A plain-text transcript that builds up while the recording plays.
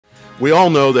We all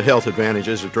know the health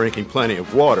advantages of drinking plenty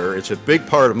of water. It's a big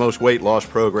part of most weight loss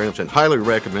programs and highly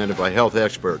recommended by health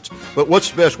experts. But what's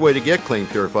the best way to get clean,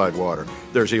 purified water?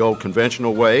 There's the old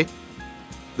conventional way,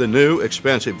 the new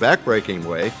expensive backbreaking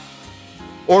way,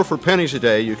 or for pennies a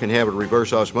day, you can have a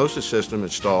reverse osmosis system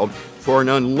installed for an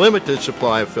unlimited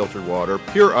supply of filtered water,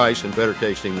 pure ice, and better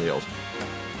tasting meals.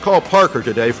 Call Parker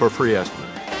today for a free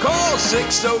estimate. Call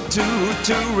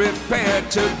 602-2-REPAIR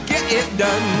to get it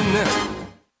done.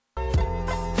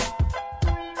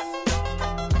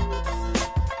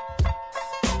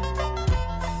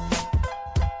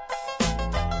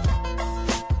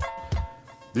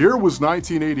 The year was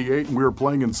 1988, and we were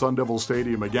playing in Sun Devil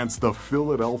Stadium against the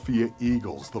Philadelphia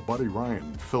Eagles, the Buddy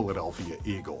Ryan Philadelphia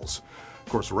Eagles.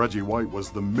 Of course, Reggie White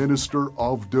was the Minister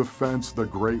of Defense, the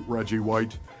great Reggie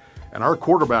White, and our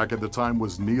quarterback at the time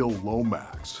was Neil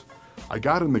Lomack. I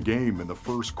got in the game in the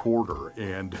first quarter,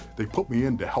 and they put me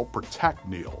in to help protect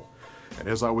Neil. And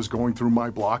as I was going through my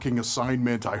blocking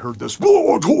assignment, I heard this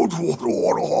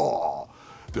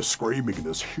screaming and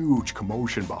this huge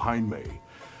commotion behind me.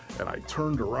 And I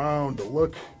turned around to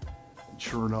look, and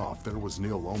sure enough, there was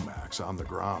Neil Lomack on the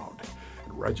ground,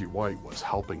 and Reggie White was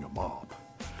helping him up.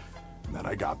 And then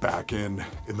I got back in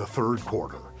the third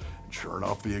quarter, and sure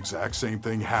enough, the exact same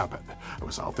thing happened. I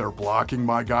was out there blocking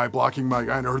my guy, and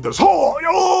I heard this, so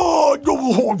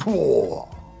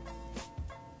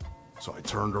I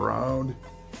turned around.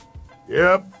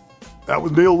 Yep, that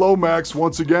was Neil Lomack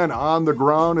once again on the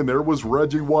ground, and there was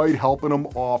Reggie White helping him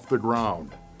off the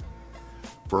ground.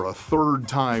 For a third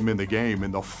time in the game,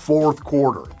 in the fourth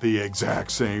quarter, the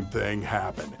exact same thing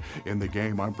happened. In the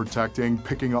game, I'm protecting,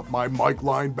 picking up my Mike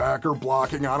linebacker,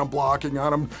 blocking on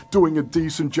him, doing a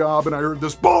decent job, and I heard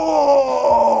this ball.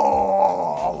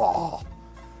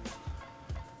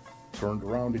 Turned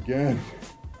around again.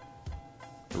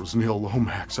 There was Neil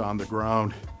Lomack on the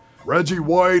ground. Reggie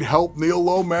White helped Neil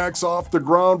Lomack off the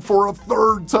ground for a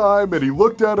third time, and he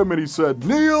looked at him and he said,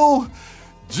 "Neil,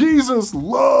 Jesus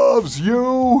loves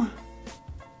you."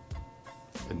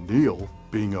 And Neil,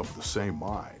 being of the same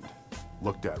mind,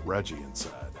 looked at Reggie and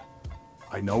said,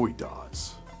 "I know he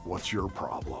does. What's your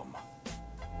problem?"